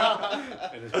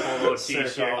his polo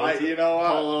t-shirt, You know what?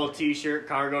 polo t-shirt,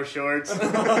 cargo shorts.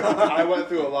 I went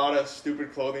through a lot of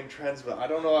stupid clothing trends, but I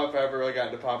don't know if I ever really got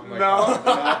into popping my No.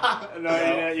 collar.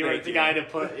 No, you weren't thank the you. guy to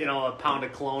put a pound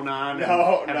of cologne on and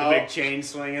No, have no. the big chain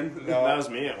swinging. No. That was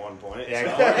me at one point.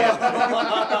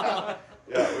 Yeah,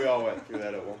 Yeah, we all went through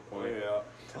that at one So. point.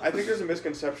 Yeah. I think there's a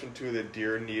misconception too that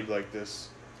deer need like this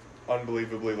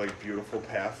unbelievably like beautiful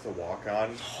path to walk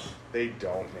on. They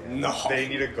don't, man. No. They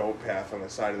need a goat path on the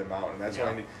side of the mountain. That's why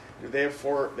I need. They have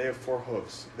four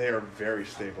hooves. They are very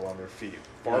stable on their feet.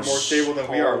 Far more stable than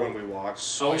we are when we walk.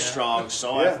 So Oh, yeah. strong,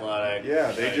 so Yeah. athletic.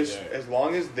 Yeah, they Right just there. as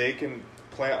long as they can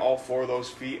plant all four of those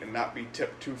feet and not be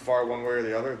tipped too far one way or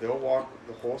the other, they'll walk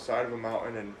the whole side of a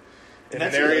mountain and in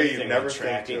That's an the area other you thing never with think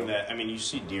tracking to. that. I mean, you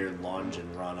see deer lunge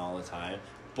and run all the time,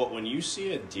 but when you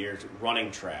see a deer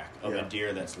running track of Yeah. a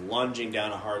deer that's lunging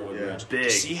down a hardwood Yeah. ridge, Big.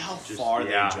 see how Just- far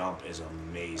yeah. they jump is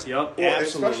amazing. Yep. Well,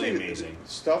 Absolutely especially amazing.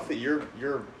 Stuff that you're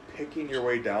picking your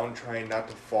way down, trying not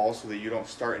to fall so that you don't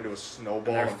start into a snowball And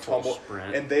they're and full tumble.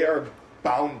 sprint. And they are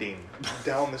bounding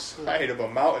down the side of a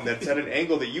mountain that's at an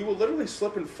angle that you will literally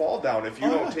slip and fall down if you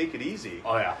Oh, don't yeah. take it easy.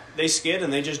 Oh yeah. They skid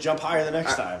and they just jump higher the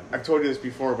next time. I've told you this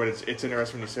before, but it's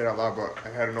interesting when you say it out loud. But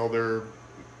I had an older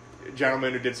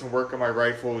gentleman who did some work on my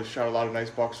rifle. He's shot a lot of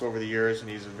nice bucks over the years, and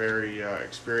he's a very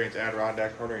experienced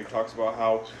Adirondack hunter. He talks about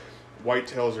how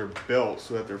whitetails are built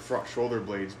so that their front shoulder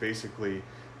blades basically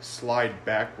slide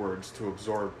backwards to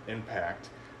absorb impact.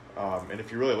 And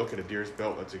if you really look at a deer's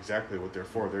built, that's exactly what they're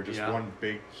for. They're just Yeah. one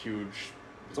big, huge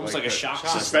It's almost like a shock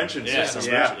suspension system.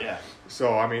 system. Yeah. Yeah.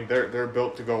 So I mean, they're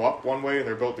built to go up one way, and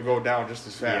they're built to go down just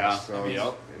as fast. Yeah. So it's,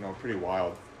 Yep. pretty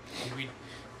wild. We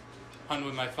hunted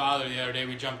with my father the other day.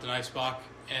 We jumped an ice buck,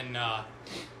 and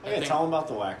Tell him about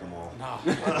the whack-a-mole. no.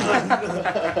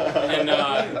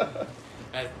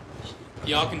 And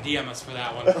y'all can DM us for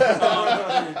that one.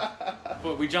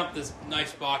 But we jumped this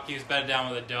nice buck. He was bedded down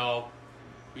with a doe.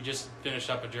 We just finished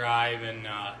up a drive, and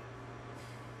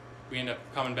we ended up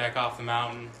coming back off the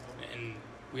mountain, and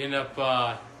we ended up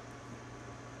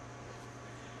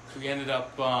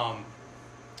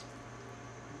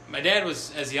my dad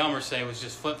was, as the Elmers say, was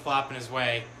just flip-flopping his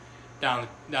way down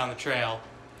the trail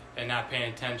and not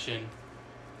paying attention.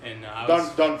 And I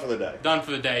was Done for the day. done for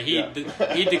the day.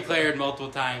 He declared multiple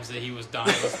times that he was done.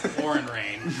 It was pouring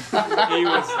rain.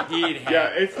 He'd had Yeah,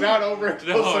 it's not over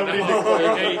until somebody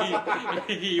declares.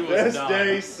 he was This done.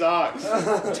 day sucks.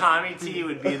 Tommy T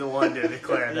would be the one to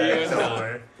declare He that was it's done.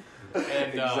 over.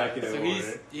 And Executive so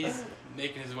order. he's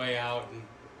making his way out, and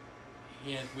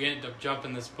we ended up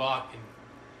jumping this buck,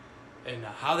 and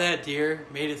how that deer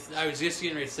made it. I was just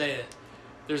getting ready to say that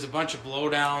there's a bunch of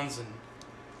blowdowns, and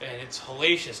it's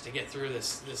hellacious to get through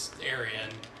this area,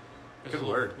 and there's Good a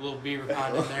word. little beaver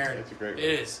pond in there. That's a great word.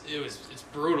 It's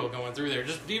brutal going through there.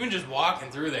 Just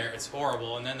walking through there, it's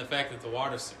horrible. And then the fact that the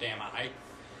water's so damn high,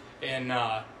 and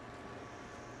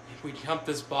we jumped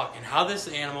this buck, and how this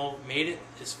animal made it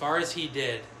as far as he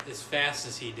did, as fast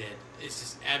as he did, it's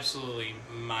just absolutely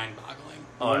mind-boggling.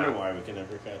 I wonder why we can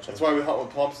never catch him. That's why we hunt with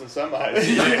pumps and semis.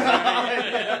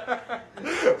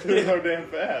 They're so damn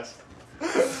fast.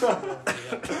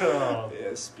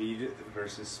 Yeah, speed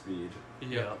versus speed.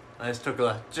 Yeah. I just took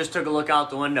a look out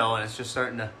the window, and it's just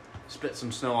starting to spit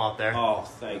some snow out there. Oh,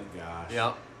 thank gosh.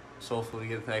 Yep. So hopefully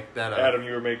we can take that up. Adam,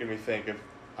 you were making me think.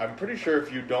 I'm pretty sure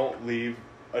if you don't leave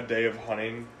a day of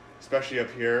hunting, especially up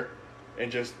here,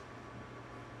 and just,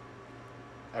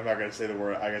 I'm not going to say the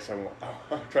word, I guess I won't.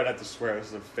 I'll try not to swear, this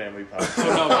is a family podcast.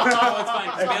 Oh, no, it's fine.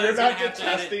 'cause If Bailey's you're gonna not have to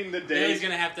edit- testing the Bailey's days,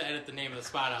 gonna have to edit the name of the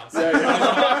spot out. if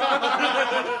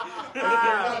you're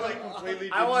not like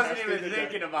completely I wasn't detesting even the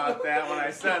thinking day, about that when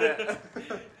I said it.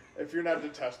 if you're not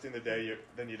detesting the day,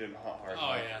 then you didn't hunt hard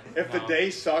Oh, enough. yeah. If the No. day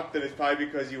sucked, then it's probably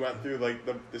because you went through like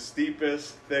the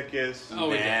steepest, thickest, Oh,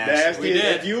 we did. nastiest. We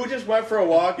did. If you just went for a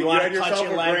walk You and you wanna had cut yourself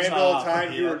your a legs grand old off.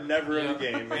 time, you Yeah. were never in the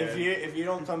Yeah. game, man. If you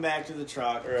don't come back to the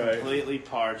truck Right. completely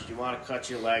parched, you want to cut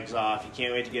your legs off. You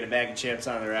can't wait to get a bag of chips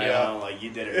on the ride Yeah. home. Like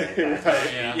you did it right now.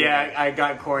 Right. Yeah. Yeah, I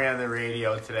got Corey on the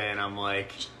radio today, and I'm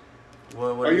like, what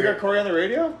Oh, you got Corey on the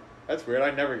radio? That's weird. I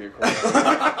never get Corey on the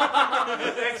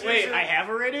radio. Wait, I have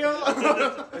a radio?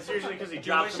 That's usually because he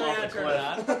drops them off the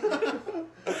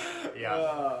cliff.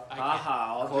 Yeah.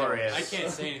 Haha. Corey I is, can't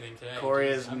say anything today. Corey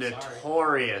Jeez, is I'm sorry.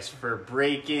 notorious for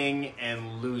breaking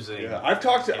and losing. Yeah, I've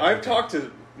talked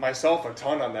to myself a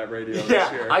ton on that radio this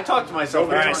Yeah, year. I talked to myself.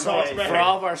 Nobody every talks once So in a while. for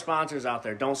all of our sponsors out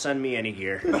there, don't send me any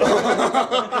gear.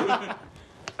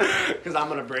 Because I'm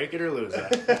going to break it or lose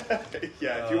it.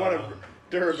 Yeah, if you want a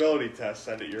durability test,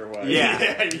 send it your way.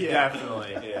 Yeah, Yeah.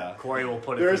 definitely. Yeah. Corey will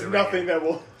put it. There's through the nothing ringer. that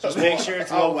will Just make sure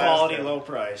it's low outlast quality, it. low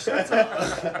price. That's all.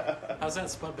 How's that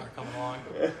spud bar coming along?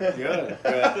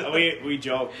 Good. We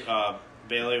joke.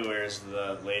 Bailey wears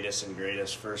the latest and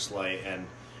greatest First Light, and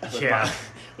with, Yeah.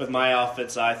 with my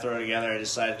outfits I throw together, I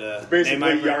decided to Basically,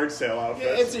 name my a yard sale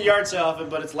outfit. It's a yard sale outfit,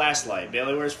 but it's Last Light.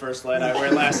 Bailey wears First Light. I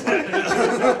wear Last Light.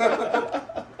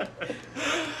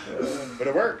 But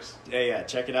it works. Yeah.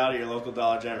 Check it out at your local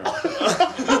Dollar General.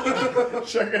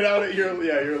 Check it out at your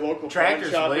local Tractor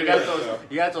pawn shop. Supply.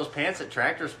 You got those pants at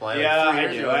Tractor Supply. like Yeah, 3 I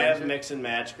years do. ago, I didn't have you? mix and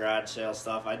match garage sale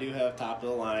stuff. I do have top of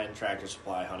the line Tractor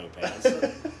Supply hunting pants.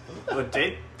 But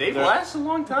they've They're- lasted a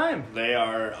long time. They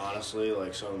are honestly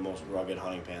like some of the most rugged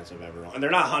hunting pants I've ever owned. And they're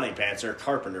not hunting pants; they're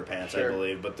carpenter pants, Sure. I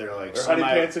believe. But they're like They're hunting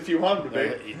pants if you want them,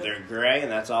 They're, babe. they're gray,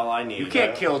 and that's all I need. You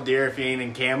can't kill deer if you ain't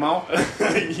in camo.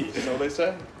 So they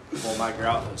say. Well, my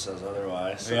outfit says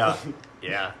otherwise. Yeah,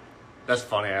 yeah. That's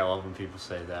funny. I love when people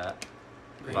say that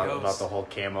Gray about Ghost. the whole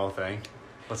camo thing.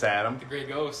 What's that, Adam? The Gray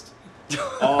Ghost.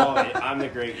 Oh, yeah, I'm the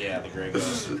great. Yeah, the gray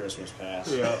ghost of Christmas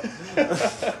past. Yep.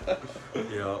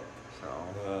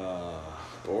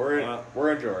 But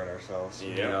we're enjoying ourselves.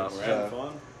 Yeah, we're having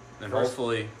fun. And First-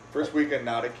 hopefully, First weekend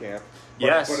not at camp.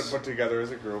 Yes. Put together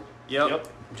as a group. yep.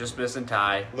 Just missing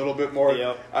Ty. A little bit more.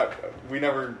 Yep.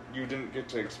 You didn't get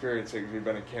to experience it because we've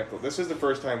been in camp. This is the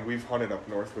first time we've hunted up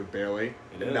north with Bailey,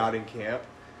 It is. not in camp,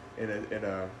 in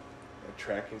a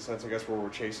tracking sense, I guess, where we're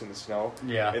chasing the snow.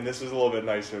 Yeah. And this is a little bit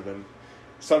nicer than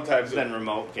sometimes. It's been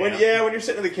remote when camp. you're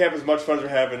sitting in the camp, as much fun as we're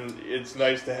having, it's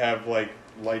nice to have like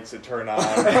lights that turn on.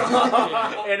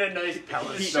 And a nice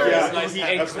pellet stove. Yeah, nice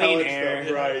and a clean pellet air.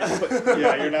 stove, right?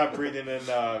 Yeah, you're not breathing in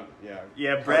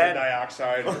Yeah, Brad- carbon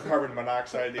dioxide or carbon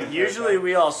monoxide. the entire Usually time.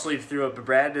 we all sleep through it, but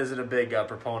Brad isn't a big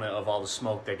proponent of all the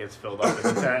smoke that gets filled up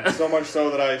in the tent. So much so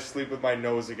that I sleep with my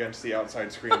nose against the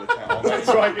outside screen of the tent all night,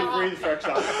 so I can breathe fresh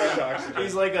oxygen.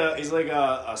 He's like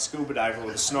a scuba diver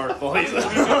with a snorkel. He's like,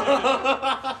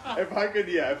 If I could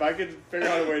figure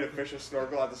out a way to fish a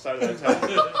snorkel at the side of that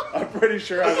tent, I'm pretty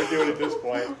sure I would do it at this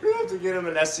point. we have to get him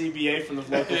an SCBA from the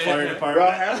local fire Bro,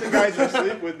 department. half the guys I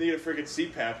sleep with need a freaking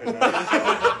CPAP in there.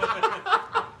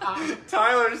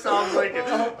 Tyler sounds like It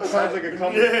sounds like a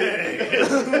company. It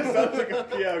sounds like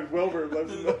a Wilbur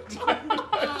lives in the.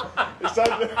 It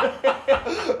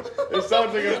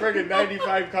sounds like a freaking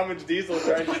 '95 Cummins diesel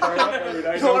trying to start up every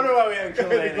night. I wonder why we haven't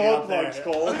killed The anything gold out there. plug's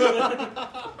cold.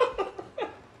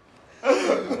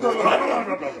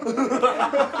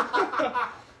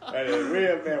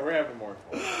 Anyway, we're having more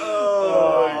fun.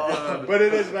 Oh, But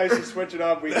it is nice to switch it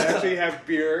up. We can actually have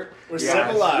beer. We're Yes.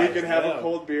 civilized. We can have yeah. a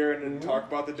cold beer and then talk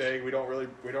about the day. We don't really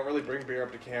bring beer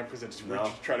up to camp because it's we No.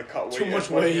 just try to cut weight. Too much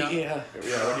But- weight. Yeah. Yeah.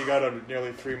 Yeah, when you got a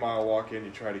nearly 3-mile walk in,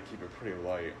 you try to keep it pretty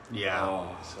light. yeah. Oh.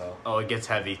 So. Oh, it gets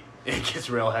heavy. It gets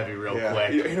real heavy real Yeah.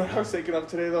 quick. You know what I was thinking of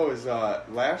today though is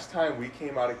last time we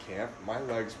came out of camp, my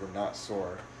legs were not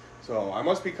sore, so I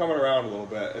must be coming around a little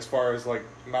bit as far as like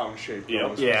mountain shape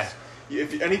goes. Yeah.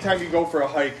 If anytime you go for a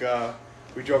hike,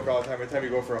 we joke all the time. Anytime you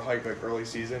go for a hike like early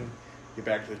season, get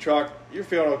back to the truck, you're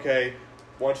feeling okay.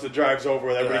 Once the drive's over,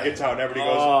 everybody Right. gets out and everybody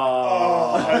goes,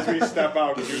 Oh. as we step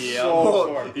out because you're Yep. so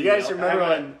sore. You guys I remember haven't-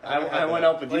 when I haven't I had went that.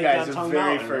 up with you Like guys on the Tongue very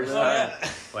Mountain, first remember time? that?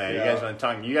 Wait, Yeah. you guys went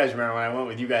tongue. You guys remember when I went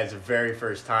with you guys the very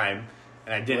first time,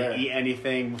 and I didn't Where? eat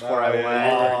anything before Oh, I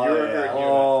yeah, went. you were hurt.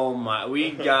 Oh my! We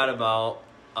got about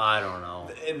I don't know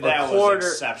That a quarter. was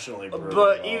exceptionally brutal.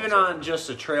 But though. even on just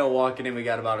a trail walking in, we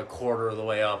got about a quarter of the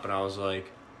way up, and I was like,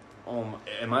 "Oh,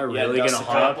 am I really dust gonna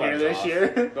the hut up here cobwebs this off.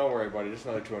 year?" Don't worry, buddy. Just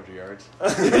another 200 yards.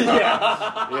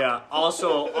 Yeah.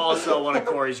 Also one of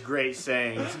Corey's great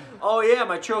sayings. Oh yeah,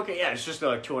 my trail. Yeah, it's just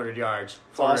another 200 yards.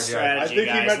 False 400 yards. I strategy, think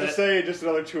he guys. meant to That- say just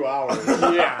another 2 hours.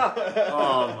 Yeah.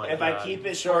 Oh my If god. I keep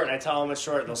it short and I tell them it's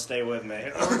short, they'll stay with me.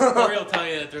 Corey will tell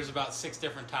you that there's about 6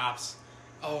 different tops.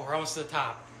 Oh, we're almost to the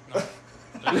top. No,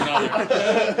 there's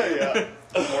another.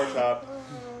 Yeah, more top.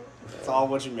 It's all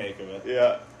what you make of it.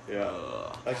 Yeah.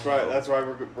 That's right. That's why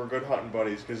we're good hunting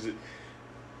buddies. Because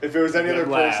if it was any Good other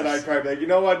person, laughs. I'd probably be like, you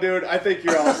know what, dude? I think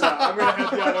you're all set. I'm gonna head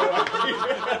the other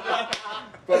way.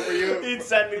 But for you, He'd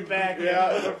send me back.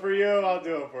 yeah. But for you, I'll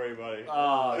do it for you, buddy.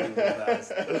 Oh, you're the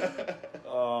best.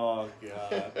 Oh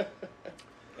god,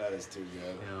 that is too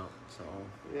good. Yeah. So.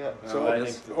 Yeah. No, So I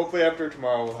think- hopefully after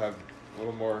tomorrow we'll have a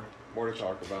little more to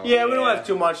talk about. Yeah, we don't Yeah. have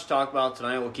too much to talk about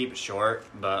tonight. We'll keep it short,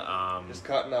 but Just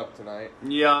cutting up tonight.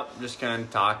 yeah, just kind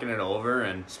of talking it over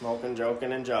and Smoking,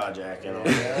 joking, and jaw jacking.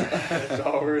 That's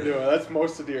all we're doing. That's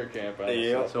most of deer camp.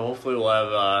 Honestly. Yeah. so hopefully we'll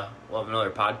have another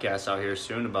podcast out here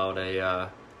soon about a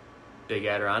big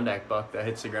Adirondack buck that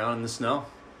hits the ground in the snow.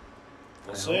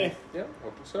 We'll see. Yeah.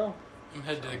 Hope so. I'm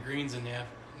headed to the greens in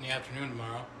the afternoon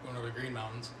tomorrow, going over to Green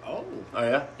Mountains. Oh, Oh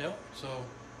yeah, Yep. So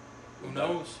who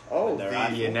knows? Oh, They're the,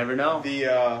 on. you never know.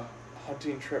 the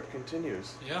hunting trip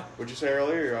continues. Yeah. What'd you say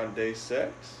earlier? You're on day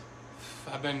 6.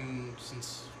 I've been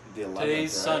since the 11th. today's right?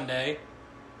 Sunday.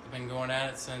 I've been going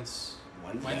at it since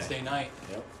Wednesday night.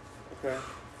 Yep. Okay.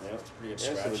 Yep. It's a pretty good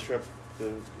Yeah, so the stretch. trip,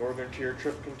 the northern tier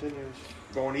trip continues.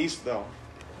 Going east though.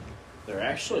 There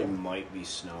actually might be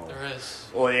snow. There is.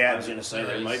 Well, I yeah, was gonna say There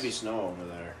there is. might be snow over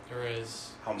there. There is.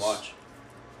 How much?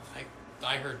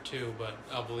 I heard 2, but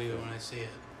I'll believe it when I see it.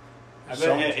 I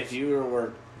So- bet if you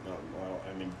were, well,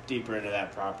 I mean, deeper into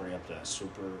that property up to that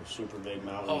super big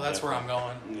mountain. Oh, that's where I'm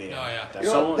going. Yeah. Oh yeah. That's-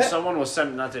 You know, someone was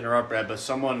sent, not to interrupt Brad, but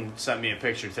someone sent me a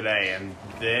picture today, and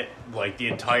the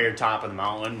entire top of the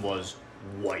mountain was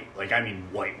white. Like I mean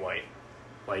white.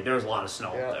 Like there was a lot of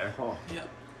snow Yeah. up there. Oh, Yeah.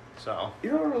 So You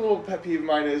know what a little pet peeve of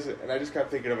mine is, and I just got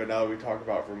thinking of it now that we talk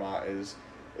about Vermont, is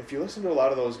if you listen to a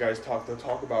lot of those guys talk, they'll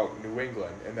talk about New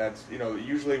England, and that's,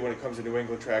 usually when it comes to New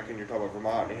England tracking, you're talking about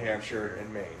Vermont, New Hampshire,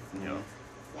 and Maine. you know.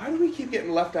 Why do we keep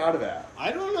getting left out of that?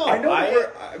 I don't know. I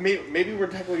know maybe we're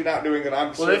technically not doing it.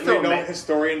 I'm Well, they certainly throw no Ma-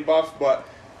 historian buff, but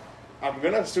I'm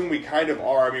going to assume we kind of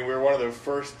are. I mean, we were one of the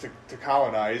first to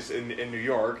colonize in New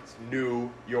York. It's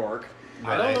New York.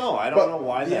 I don't know. I But don't know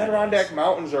why the that Adirondack is.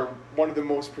 Mountains are one of the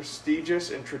most prestigious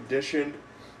and traditioned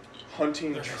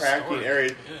hunting, They're tracking historic,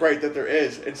 areas, yeah. right, that there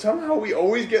is. And somehow we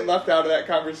always get left out of that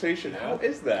conversation. Yeah. How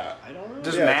is that? I don't know.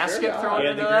 Does Yeah, Mass fair get enough. thrown Yeah,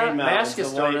 into the that? Green Mass Mountains, gets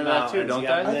the thrown White into that too, Mountains, don't you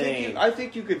got they? I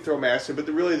think you could throw Massive, but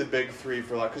really the big three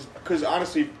for like, because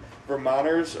honestly,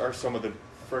 Vermonters are some of the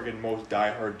friggin' most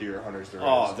diehard deer hunters there is.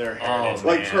 Oh, they're heritage.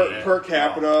 like man, per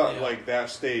capita, Oh, yeah. like that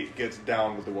state gets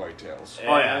down with the whitetails,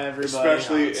 Oh, yeah. Everybody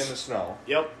especially hunts. in the snow.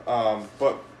 Yep.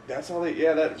 But that's all they.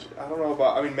 Yeah, that I don't know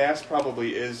about. I mean, Mass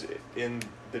probably is in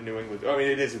the New England. I mean,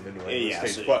 it is in the New England Yeah,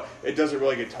 states, so- but it doesn't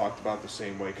really get talked about the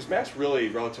same way because Mass really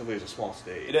relatively is a small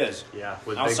state. It is. Yeah,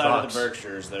 with Outside big of bucks. the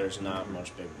Berkshires, there's not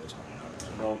much big woods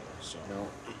hunting. No, So. no.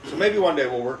 So maybe one day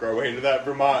we'll work our way into that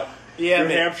Vermont, Yeah, New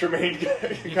man. Hampshire, Maine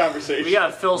conversation. We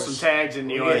gotta fill some tags in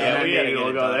New York, Yeah, and we then gotta maybe get we'll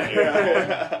it go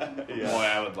done there. Boy,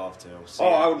 Yeah. I would love to. Oh,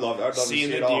 I would love it. I'd love to Seeing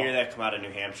see the it all. deer that come out of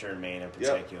New Hampshire and Maine in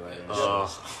particular. is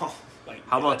Oh. like,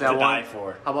 How about to that die one?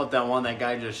 for. How about that one that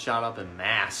guy just shot up in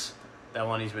Mass? That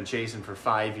one he's been chasing for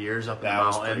 5 years up in That the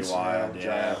was mountains. pretty wild. Yeah,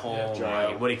 Yeah. Oh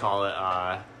giant. my! What do you call it?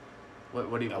 What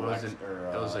was it? Elect-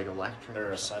 or, It was like electric.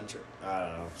 Or a centric. I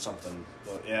don't know. Something.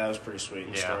 But yeah, it was pretty sweet.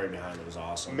 And the Yeah. story behind it was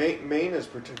awesome. Maine is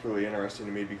particularly interesting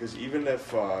to me because even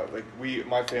if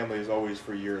my family has always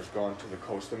for years gone to the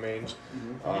coast of Maine,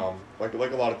 like a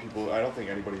lot of people, I don't think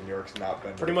anybody in New York's not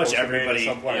been. To Pretty the much coast of Maine at everybody-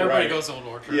 some point, Everybody right? goes to Old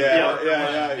Orchard. Yeah,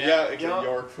 Yeah. yeah.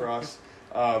 York for us.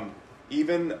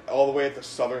 Even all the way at the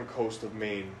southern coast of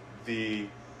Maine, the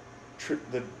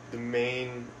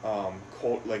Maine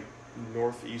like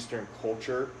northeastern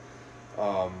culture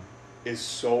is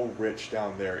so rich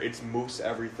down there. It's moose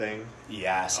everything.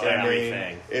 Yes, Oh, yeah.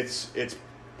 everything. It's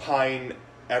pine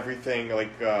everything. Like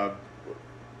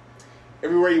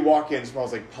everywhere you walk in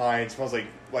smells like pine. Smells like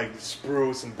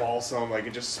spruce and balsam. Like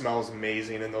it just smells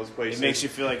amazing in those places. It makes you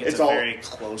feel like it's a all, very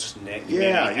close knit.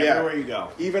 Yeah, yeah. Everywhere you go.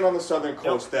 even on the southern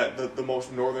coast, that the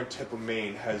most northern tip of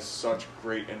Maine has such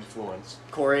great influence.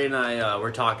 Corey and I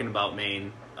were talking about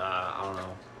Maine. I don't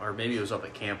know, or maybe it was up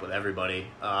at camp with everybody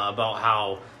about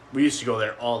how we used to go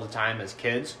there all the time as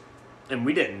kids, and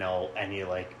we didn't know any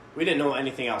like. We didn't know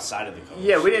anything outside of the coast.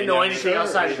 Yeah, we didn't know never- anything Sure,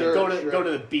 outside. sure, go to sure. go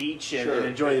to the beach and, Sure. and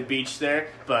enjoy the beach there.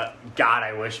 But God,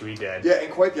 I wish we did. Yeah,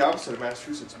 and quite the opposite of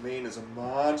Massachusetts. Maine is a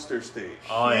monster state.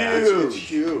 Oh, yeah. It's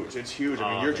huge. It's huge. I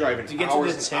mean, Oh, you're man. driving To get to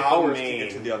hours the and tip of hours to Maine,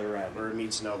 get to the other end. Where it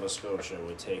meets Nova Scotia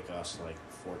would take us like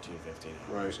 14, 15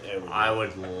 hours. Right. It would I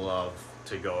would love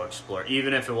to go explore,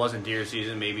 even if it wasn't deer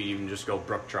season. Maybe even just go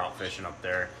brook trout fishing up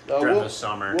there during we'll- the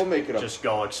summer. we'll make it up. Just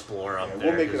go explore up Yeah, there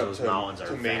we'll make it 'cause up those to, mountains are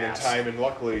to Maine in vast. time, and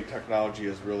luckily technology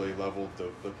has really leveled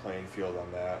the playing field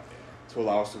on that to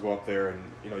allow us to go up there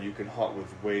and you can hunt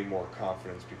with way more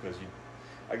confidence because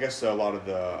I guess a lot of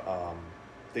the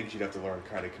things you'd have to learn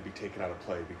kind of can be taken out of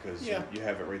play because Yeah. you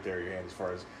have it right there in your hand as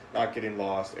far as not getting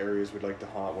lost, areas we'd like to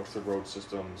hunt, what's the road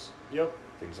systems, Yep.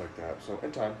 things like that. So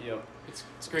in time. Yep.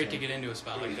 It's great to get into a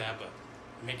spot like that, but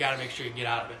you gotta make sure you get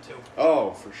out of it too.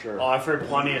 Oh, for sure. Oh, I've heard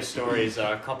plenty of stories.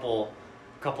 A couple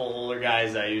older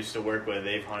guys I used to work with,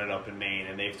 they've hunted up in Maine,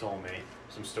 and they've told me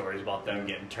some stories about them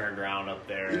getting turned around up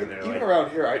there. And Even, they're even like,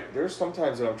 around here, there's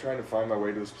sometimes that I'm trying to find my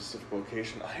way to a specific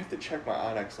location. I have to check my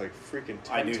Onyx like freaking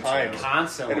I 10 do too. times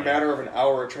constantly. in a matter of an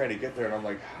hour trying to get there, and I'm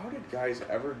like, how did guys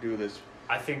ever do this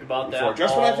I think about before? that.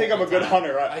 Just when I all think I'm a the good time.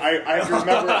 hunter, I have to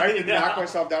remember. I have to Yeah. knock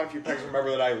myself down a few pegs.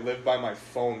 Remember that I live by my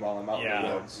phone while I'm out in the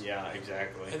Yeah, woods. yeah,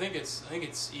 exactly. I think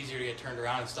it's easier to get turned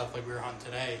around and stuff like we were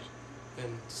hunting today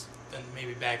than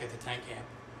maybe back at the tent camp.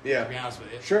 To be Yeah, honest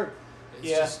with you, sure.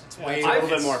 it's way It's a little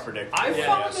bit more predictable. I Yeah,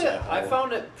 found yes, it. yeah. I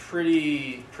found it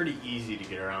pretty easy to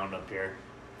get around up here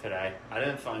today. I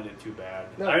didn't find it too bad.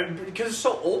 No. Because it's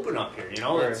so open up here.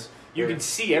 Right. You Right. can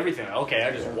see everything. Okay,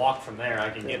 I just Yeah. walked from there. I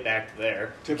can Yeah. get back to there. You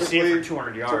Typically, see it for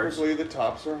 200 yards. Typically, the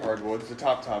tops are hardwoods. The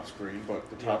top's green, but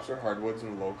the tops are hardwoods,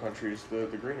 and the low country is the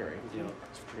greenery. Yeah.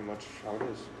 That's pretty much how it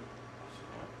is.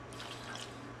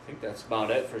 I think that's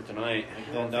about it for tonight. I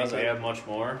that don't does think we it. have much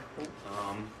more.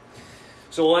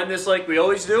 So we'll end this like we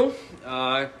always do.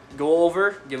 Go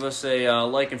over, give us a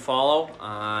like and follow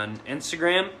on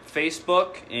Instagram,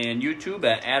 Facebook, and YouTube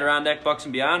at Adirondack Bucks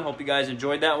and Beyond. Hope you guys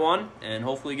enjoyed that one, and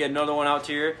hopefully get another one out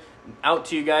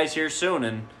to you guys here soon.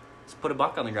 And let's put a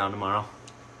buck on the ground tomorrow.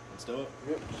 Let's do it.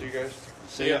 Yep. See you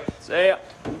guys. See ya.